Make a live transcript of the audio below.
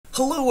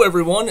Hello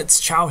everyone,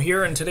 it's Chow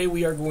here, and today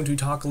we are going to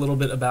talk a little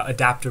bit about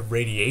adaptive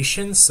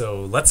radiation,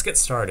 so let's get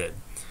started.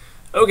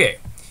 Okay,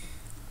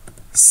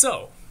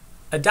 so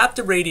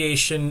adaptive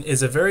radiation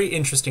is a very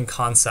interesting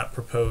concept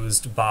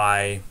proposed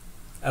by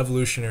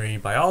evolutionary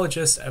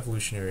biologists,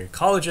 evolutionary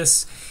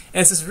ecologists,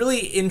 and it's this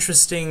really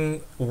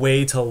interesting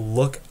way to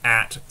look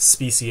at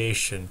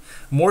speciation.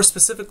 More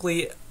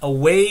specifically, a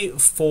way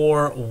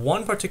for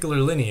one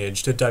particular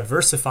lineage to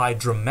diversify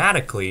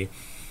dramatically,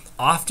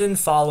 often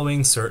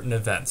following certain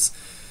events.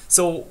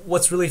 So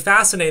what's really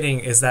fascinating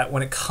is that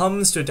when it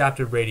comes to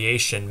adaptive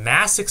radiation,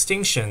 mass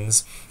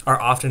extinctions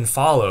are often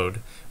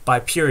followed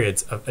by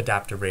periods of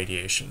adaptive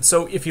radiation.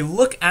 So if you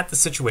look at the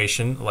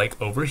situation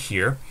like over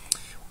here,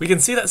 we can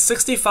see that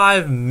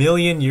 65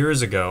 million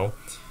years ago,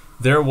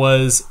 there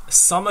was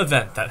some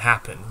event that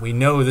happened. We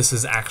know this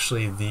is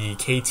actually the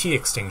KT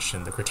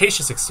extinction, the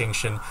Cretaceous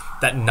extinction,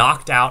 that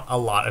knocked out a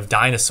lot of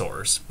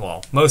dinosaurs.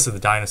 Well, most of the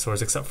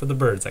dinosaurs except for the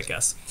birds, I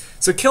guess.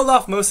 So it killed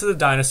off most of the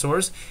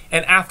dinosaurs,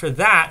 and after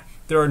that,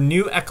 there are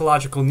new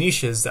ecological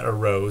niches that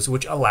arose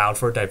which allowed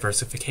for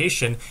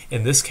diversification,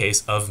 in this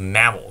case, of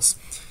mammals.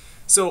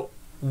 So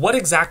what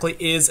exactly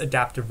is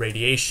adaptive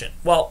radiation?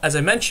 Well, as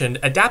I mentioned,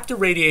 adaptive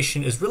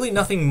radiation is really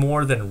nothing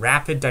more than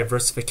rapid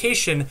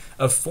diversification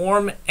of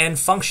form and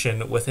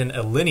function within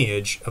a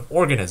lineage of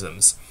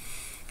organisms.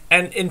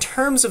 And in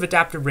terms of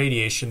adaptive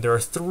radiation, there are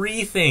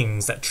three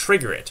things that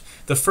trigger it.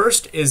 The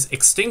first is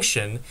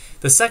extinction,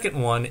 the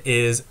second one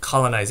is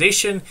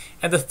colonization,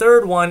 and the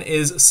third one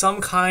is some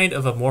kind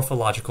of a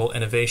morphological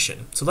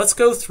innovation. So let's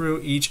go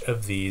through each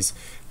of these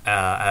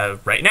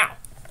right now.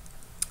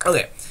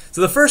 Okay. So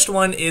the first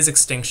one is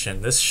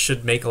extinction. This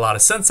should make a lot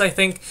of sense, I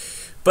think,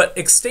 but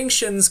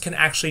extinctions can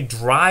actually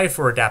drive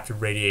for adaptive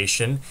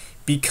radiation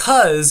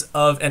because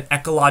of an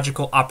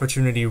ecological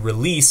opportunity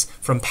release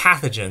from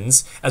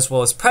pathogens as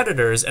well as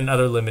predators and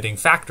other limiting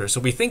factors. So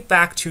we think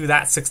back to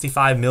that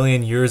 65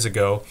 million years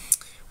ago,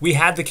 we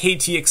had the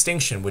KT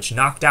extinction, which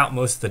knocked out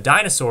most of the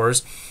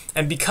dinosaurs,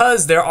 and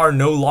because there are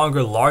no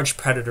longer large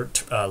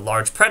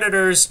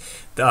predators,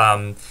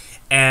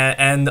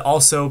 and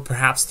also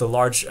perhaps the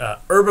large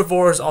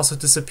herbivores also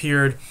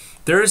disappeared,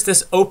 there is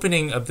this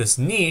opening of this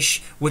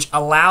niche which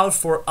allowed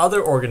for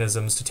other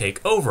organisms to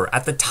take over.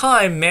 At the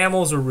time,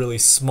 mammals were really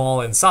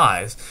small in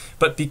size,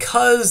 but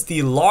because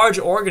the large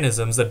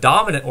organisms, the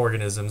dominant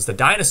organisms, the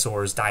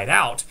dinosaurs, died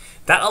out,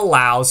 that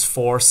allows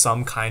for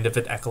some kind of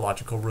an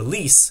ecological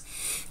release,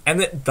 and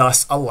it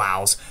thus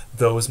allows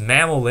those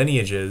mammal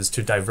lineages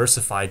to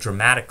diversify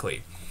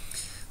dramatically.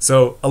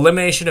 So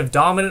elimination of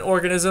dominant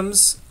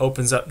organisms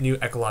opens up new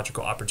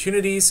ecological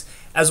opportunities,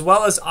 as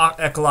well as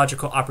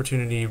ecological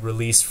opportunity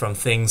released from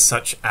things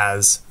such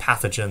as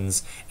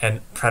pathogens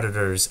and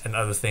predators and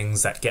other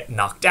things that get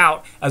knocked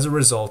out as a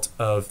result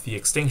of the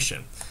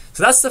extinction.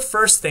 So that's the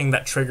first thing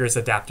that triggers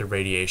adaptive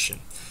radiation.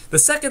 The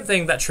second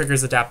thing that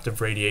triggers adaptive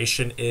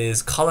radiation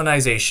is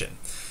colonization.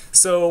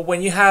 So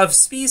when you have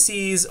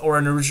species or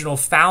an original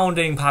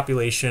founding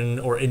population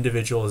or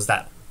individuals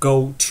that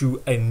go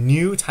to a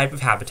new type of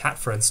habitat,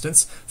 for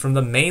instance, from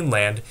the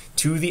mainland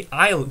to the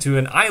island, to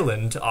an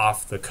island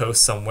off the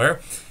coast somewhere,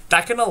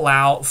 that can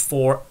allow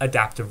for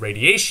adaptive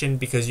radiation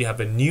because you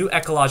have a new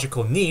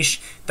ecological niche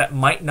that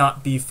might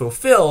not be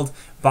fulfilled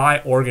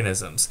by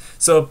organisms.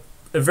 So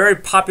a very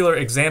popular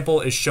example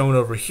is shown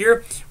over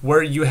here,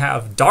 where you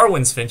have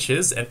Darwin's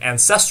finches, an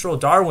ancestral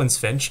Darwin's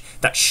finch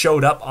that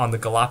showed up on the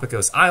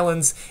Galapagos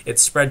Islands. It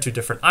spread to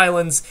different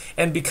islands,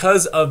 and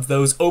because of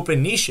those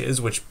open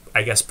niches, which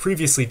I guess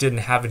previously didn't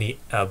have any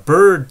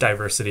bird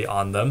diversity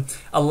on them,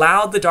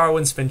 allowed the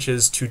Darwin's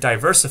finches to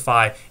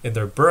diversify in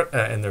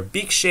their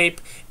beak shape,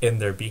 in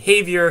their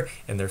behavior,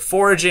 in their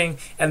foraging,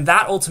 and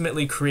that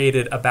ultimately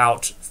created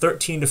about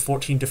 13 to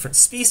 14 different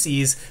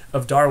species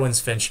of Darwin's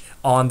finch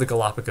on the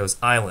Galapagos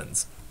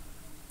Islands.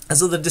 And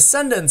so the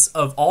descendants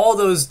of all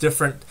those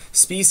different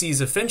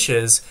species of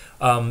finches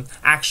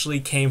actually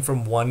came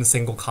from one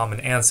single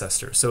common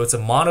ancestor. So it's a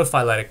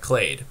monophyletic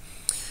clade.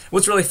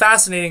 What's really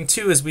fascinating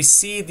too is we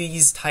see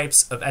these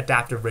types of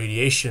adaptive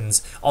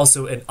radiations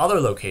also in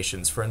other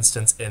locations. For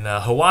instance, in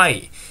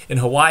Hawaii. In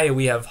Hawaii,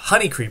 we have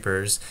honey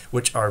creepers,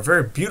 which are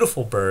very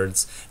beautiful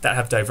birds that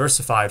have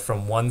diversified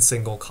from one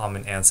single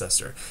common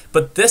ancestor.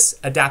 But this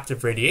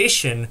adaptive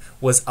radiation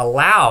was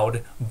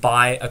allowed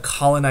by a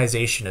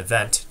colonization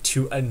event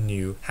to a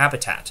new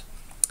habitat.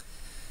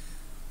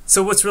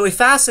 So what's really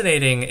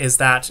fascinating is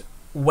that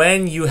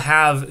when you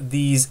have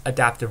these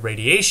adaptive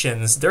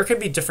radiations, there can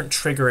be different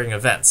triggering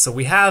events. So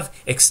we have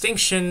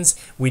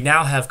extinctions, we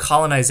now have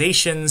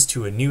colonizations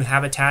to a new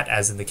habitat,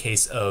 as in the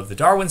case of the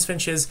Darwin's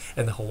finches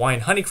and the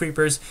Hawaiian honey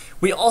creepers.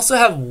 We also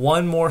have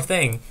one more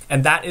thing,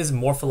 and that is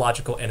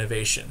morphological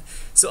innovation.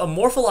 So a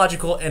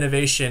morphological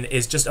innovation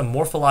is just a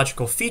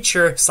morphological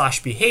feature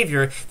 /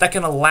 behavior that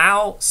can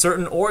allow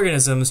certain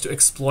organisms to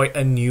exploit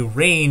a new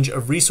range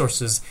of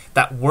resources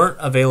that weren't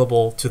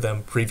available to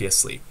them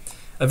previously.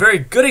 A very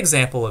good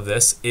example of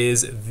this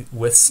is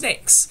with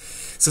snakes.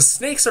 So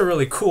snakes are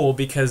really cool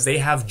because they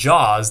have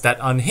jaws that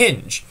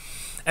unhinge.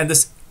 And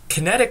this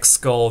kinetic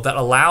skull that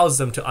allows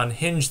them to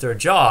unhinge their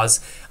jaws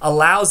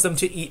allows them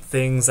to eat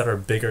things that are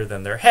bigger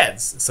than their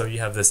heads. So you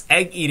have this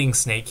egg-eating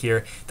snake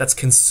here that's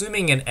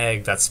consuming an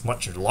egg that's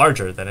much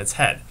larger than its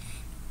head.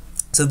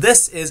 So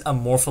this is a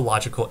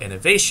morphological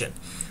innovation.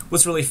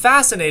 What's really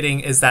fascinating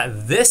is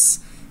that this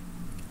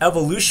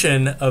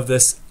evolution of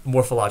this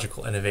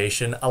morphological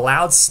innovation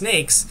allowed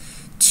snakes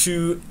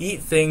to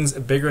eat things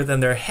bigger than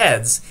their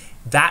heads.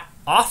 That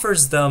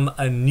offers them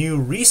a new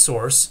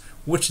resource,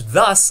 which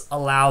thus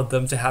allowed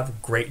them to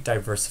have great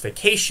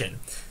diversification.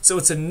 So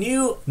it's a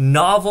new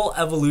novel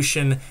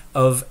evolution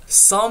of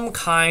some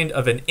kind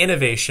of an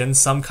innovation,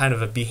 some kind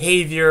of a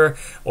behavior,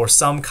 or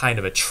some kind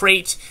of a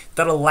trait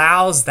that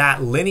allows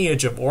that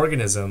lineage of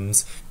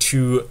organisms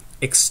to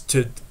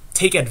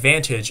take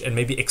advantage and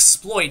maybe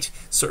exploit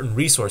certain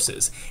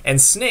resources. And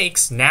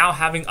snakes, now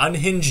having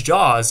unhinged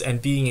jaws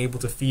and being able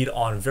to feed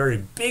on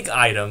very big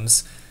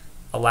items,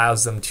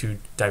 allows them to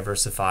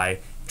diversify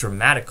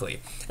dramatically.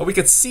 And we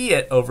could see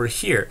it over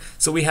here.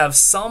 So we have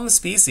some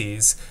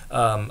species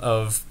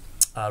of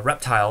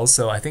reptiles.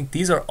 So I think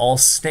these are all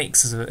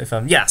snakes. So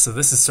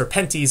this is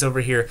Serpentes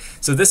over here.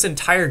 So this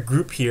entire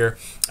group here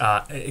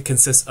it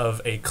consists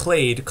of a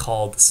clade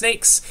called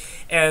snakes.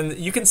 And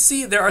you can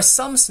see there are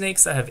some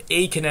snakes that have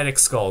akinetic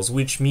skulls,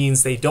 which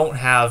means they don't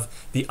have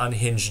the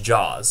unhinged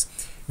jaws.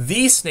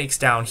 These snakes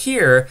down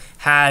here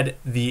had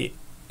the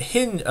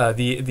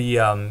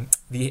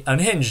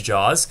unhinged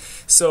jaws,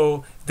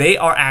 so they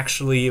are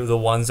actually the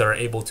ones that are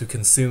able to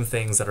consume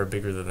things that are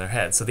bigger than their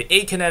head. So the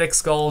akinetic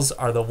skulls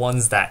are the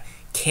ones that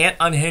can't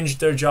unhinge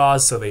their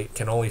jaws, so they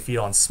can only feed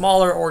on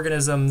smaller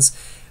organisms.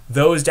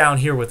 Those down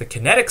here with the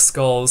kinetic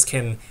skulls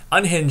can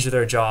unhinge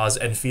their jaws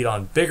and feed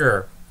on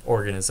bigger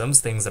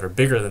organisms, things that are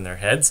bigger than their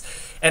heads.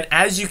 And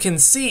as you can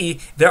see,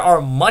 there are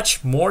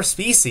much more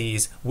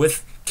species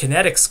with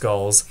kinetic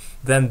skulls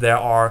than there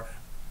are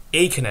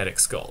akinetic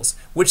skulls,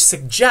 which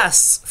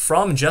suggests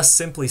from just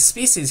simply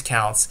species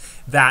counts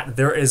that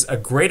there is a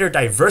greater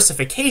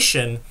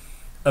diversification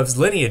of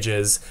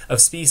lineages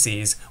of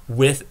species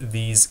with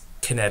these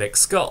kinetic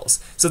skulls.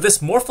 So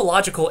this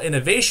morphological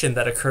innovation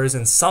that occurs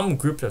in some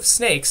group of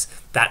snakes,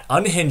 that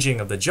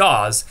unhinging of the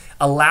jaws,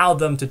 allowed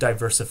them to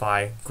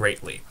diversify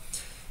greatly.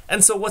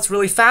 And so what's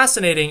really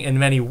fascinating in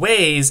many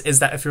ways is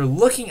that if you're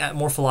looking at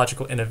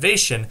morphological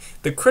innovation,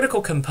 the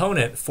critical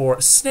component for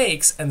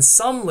snakes and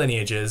some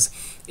lineages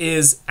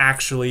is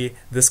actually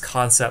this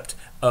concept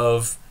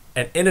of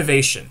an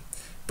innovation.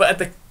 But at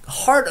the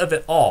heart of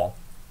it all,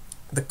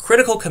 the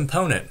critical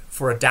component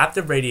for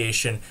adaptive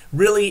radiation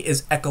really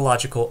is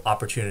ecological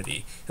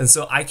opportunity. And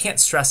so I can't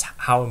stress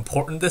how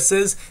important this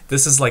is.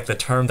 This is like the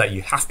term that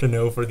you have to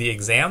know for the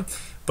exam.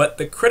 But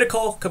the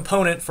critical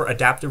component for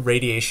adaptive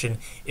radiation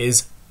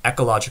is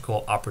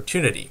ecological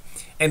opportunity.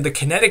 And the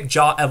kinetic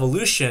jaw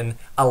evolution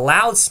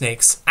allowed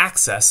snakes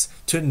access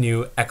to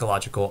new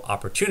ecological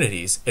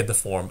opportunities in the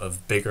form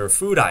of bigger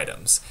food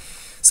items.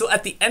 So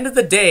at the end of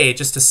the day,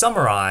 just to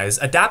summarize,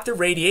 adaptive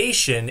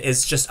radiation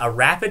is just a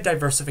rapid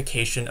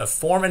diversification of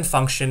form and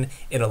function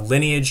in a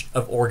lineage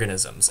of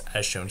organisms,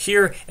 as shown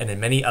here and in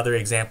many other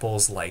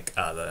examples like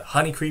the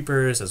honey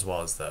creepers, as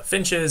well as the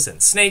finches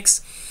and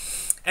snakes.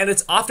 And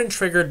it's often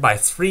triggered by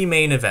three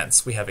main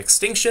events. We have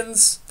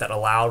extinctions that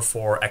allowed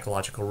for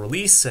ecological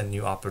release and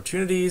new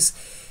opportunities,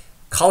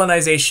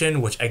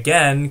 colonization, which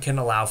again can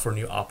allow for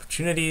new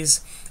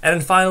opportunities, and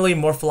then finally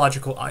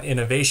morphological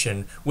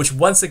innovation, which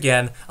once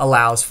again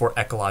allows for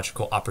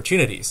ecological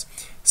opportunities.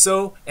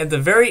 So at the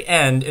very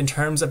end, in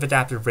terms of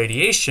adaptive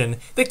radiation,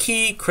 the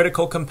key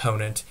critical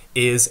component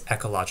is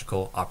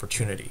ecological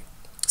opportunity.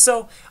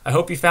 So I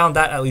hope you found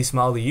that at least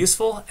mildly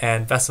useful,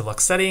 and best of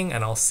luck studying,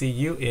 and I'll see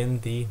you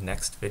in the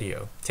next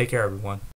video. Take care, everyone.